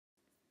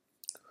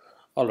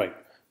All right,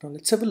 now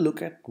let's have a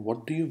look at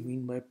what do you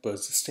mean by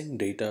persisting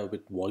data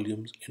with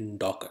volumes in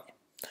Docker.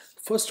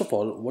 First of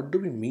all, what do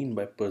we mean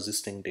by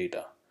persisting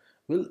data?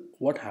 Well,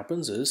 what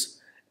happens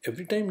is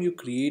every time you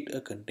create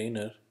a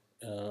container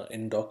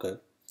in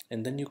Docker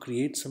and then you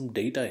create some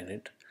data in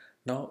it,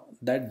 now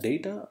that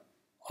data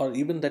or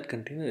even that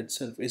container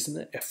itself is in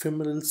an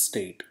ephemeral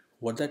state.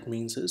 What that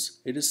means is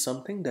it is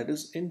something that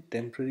is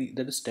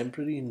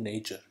temporary in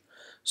nature.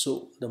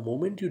 So the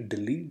moment you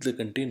delete the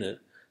container,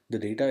 the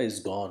data is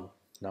gone.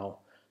 Now,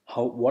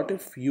 what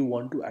if you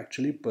want to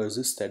actually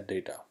persist that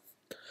data?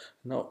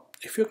 Now,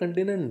 if your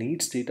container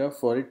needs data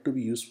for it to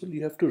be useful,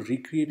 you have to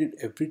recreate it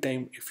every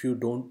time if you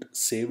don't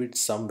save it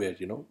somewhere.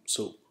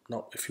 So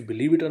now, if you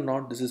believe it or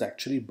not, this is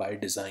actually by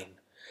design.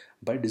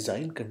 By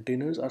design,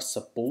 containers are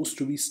supposed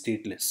to be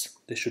stateless.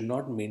 They should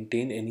not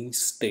maintain any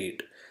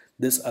state.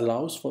 This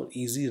allows for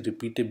easy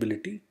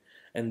repeatability,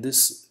 and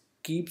this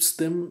keeps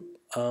them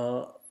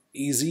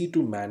easy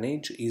to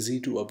manage, easy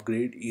to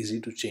upgrade,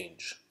 easy to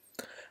change.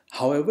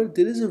 However,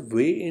 there is a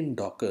way in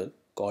Docker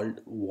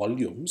called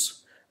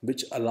volumes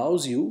which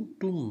allows you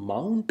to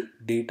mount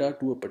data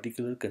to a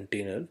particular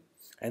container,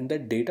 and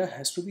that data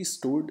has to be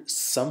stored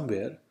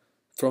somewhere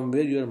from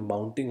where you are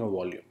mounting a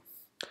volume.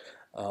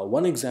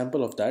 One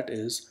example of that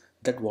is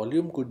that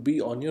volume could be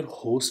on your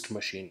host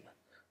machine.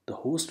 The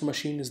host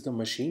machine is the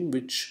machine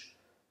which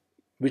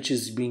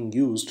is being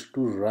used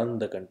to run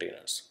the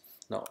containers.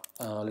 Now,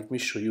 let me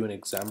show you an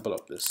example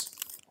of this.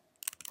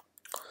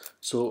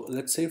 So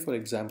let's say, for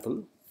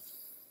example,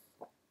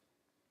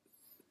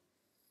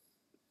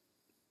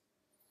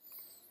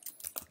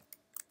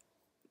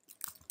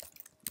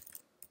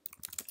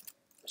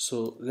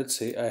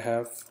 I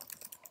have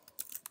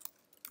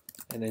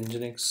an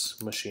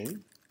Nginx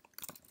machine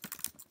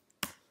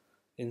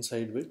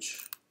inside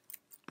which,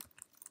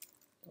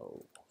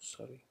 oh,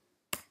 sorry.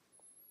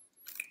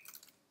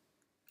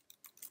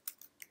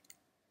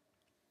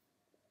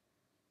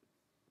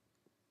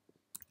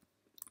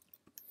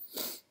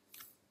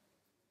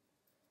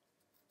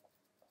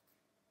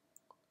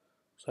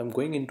 So I'm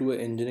going into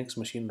an Nginx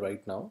machine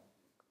right now,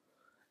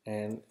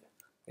 and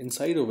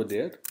inside over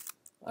there,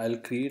 I'll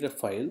create a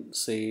file,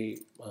 say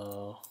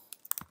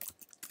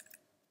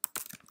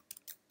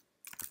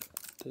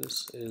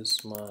this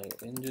is my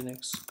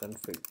nginx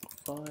config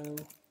file,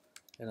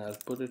 and I'll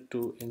put it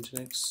to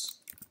nginx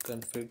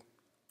config.conf.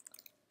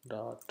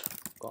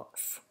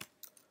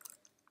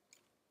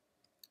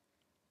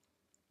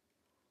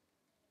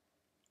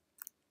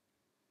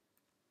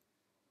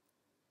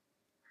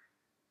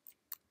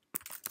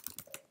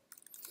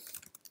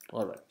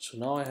 Alright, so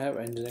now I have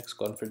nginx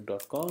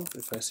config.conf.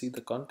 If I see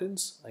the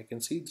contents, I can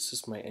see this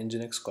is my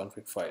nginx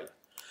config file.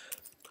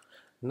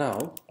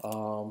 Now,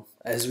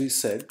 as we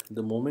said,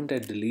 the moment I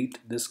delete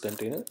this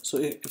container, so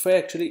if I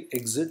actually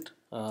exit,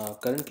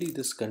 currently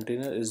this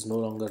container is no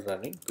longer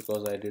running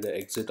because I did an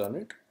exit on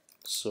it.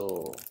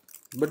 So,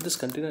 but this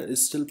container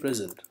is still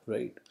present,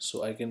 right?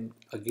 So I can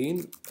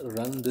again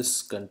run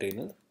this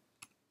container.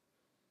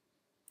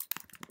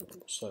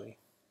 Sorry.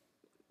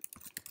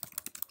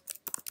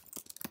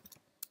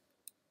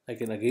 I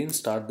can again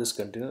start this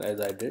container as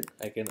I did.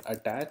 I can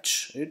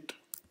attach it.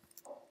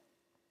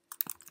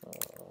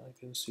 I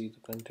can see the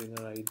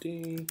container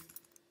ID.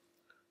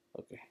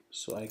 Okay,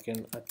 so I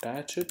can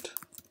attach it.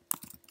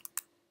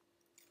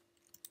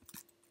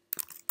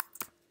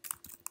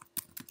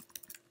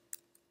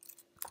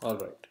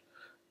 Alright,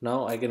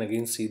 now I can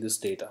again see this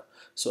data.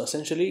 So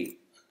essentially,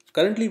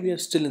 currently we are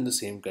still in the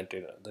same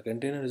container. The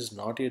container is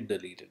not yet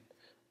deleted.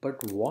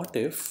 But what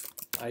if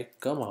I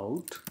come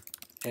out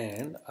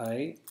and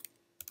I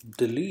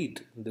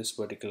delete this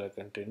particular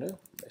container,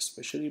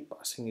 especially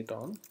passing it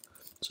on?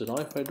 So now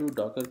if I do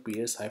docker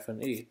ps-a,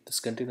 this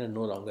container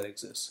no longer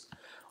exists.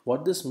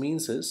 What this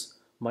means is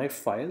my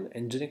file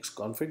nginx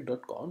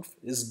config.conf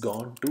is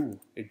gone too.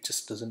 It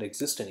just doesn't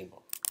exist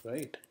anymore,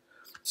 right?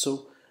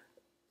 So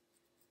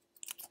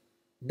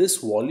this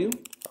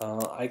volume,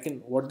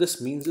 what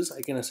this means is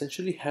I can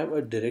essentially have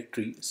a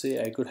directory.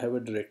 Say I could have a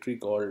directory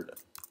called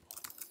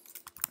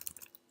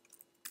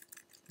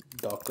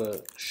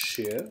docker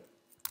share.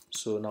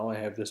 So now I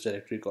have this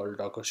directory called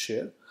docker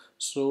share.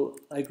 So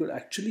I could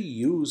actually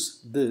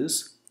use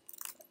this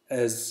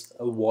as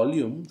a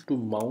volume to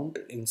mount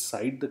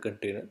inside the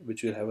container,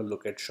 which we'll have a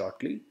look at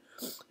shortly.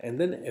 And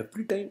then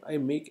every time I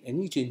make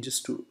any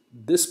changes to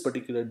this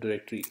particular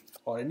directory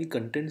or any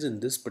contents in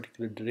this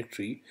particular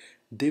directory,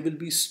 they will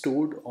be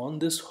stored on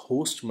this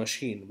host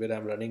machine where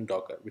I'm running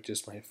Docker, which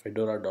is my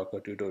Fedora Docker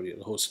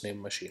tutorial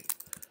hostname machine.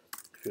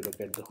 If you look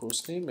at the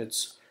hostname,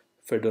 it's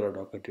Fedora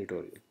Docker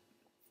tutorial.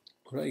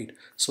 Right,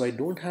 so I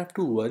don't have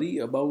to worry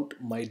about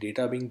my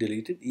data being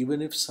deleted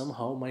even if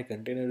somehow my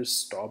container is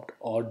stopped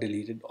or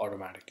deleted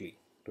automatically,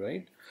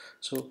 right?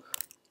 So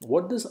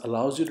what this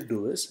allows you to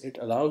do is it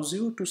allows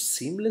you to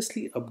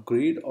seamlessly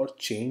upgrade or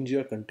change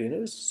your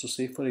containers. So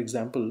say for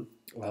example,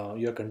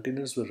 your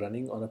containers were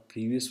running on a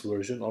previous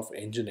version of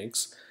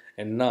Nginx,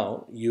 and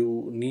now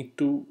you need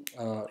to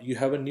you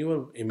have a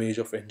newer image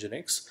of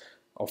Nginx,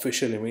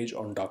 official image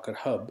on Docker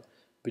Hub,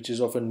 which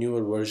is of a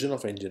newer version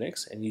of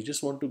Nginx, and you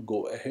just want to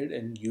go ahead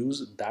and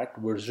use that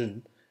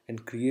version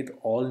and create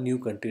all new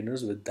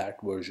containers with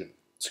that version.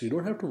 So you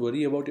don't have to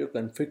worry about your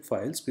config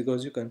files,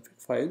 because your config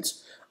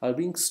files are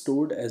being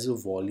stored as a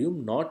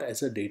volume, not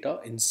as a data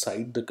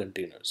inside the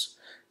containers.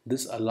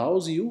 This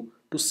allows you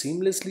to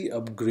seamlessly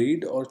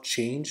upgrade or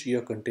change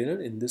your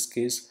container, in this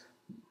case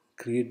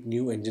create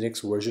new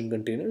Nginx version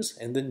containers,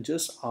 and then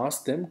just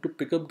ask them to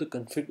pick up the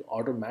config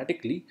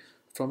automatically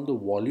from the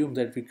volume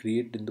that we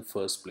create in the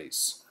first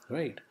place,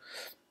 right?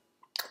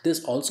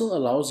 This also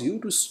allows you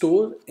to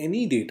store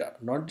any data,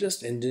 not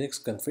just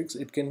Nginx configs.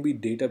 It can be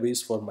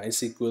database for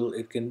MySQL,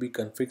 it can be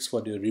configs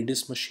for your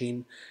Redis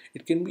machine,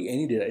 it can be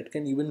any data. It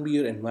can even be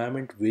your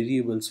environment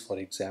variables, for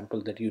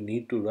example, that you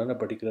need to run a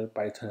particular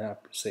Python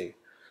app, say,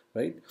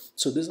 right?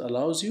 So this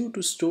allows you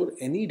to store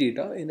any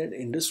data in an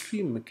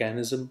industry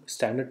mechanism,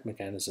 standard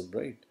mechanism,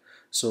 right?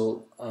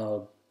 So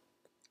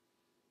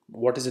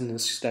what is an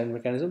instant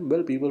mechanism?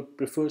 Well, people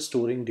prefer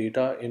storing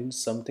data in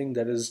something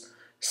that is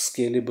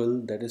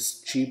scalable, that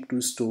is cheap to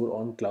store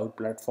on cloud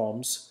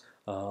platforms,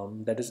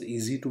 that is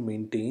easy to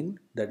maintain,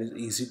 that is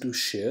easy to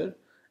share.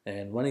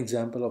 And one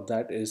example of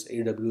that is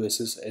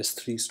AWS's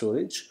S3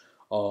 storage,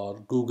 or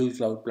Google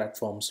Cloud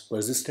Platform's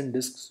persistent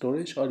disk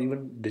storage, or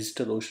even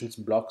DigitalOcean's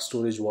block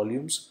storage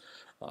volumes.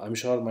 I'm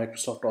sure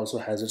Microsoft also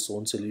has its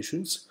own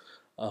solutions.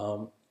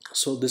 Um,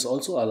 so this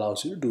also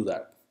allows you to do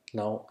that.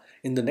 Now,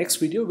 in the next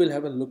video, we'll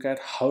have a look at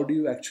how do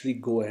you actually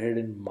go ahead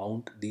and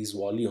mount these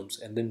volumes,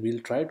 and then we'll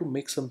try to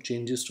make some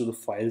changes to the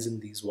files in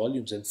these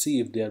volumes and see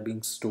if they are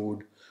being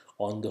stored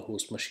on the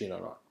host machine or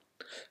not.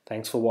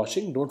 Thanks for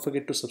watching. Don't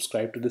forget to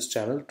subscribe to this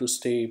channel to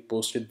stay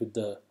posted with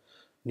the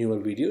newer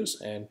videos,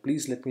 and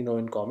please let me know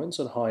in comments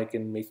on how I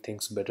can make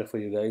things better for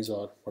you guys,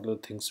 or what are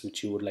the things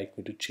which you would like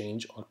me to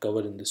change or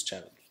cover in this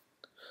channel.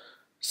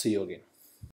 See you again.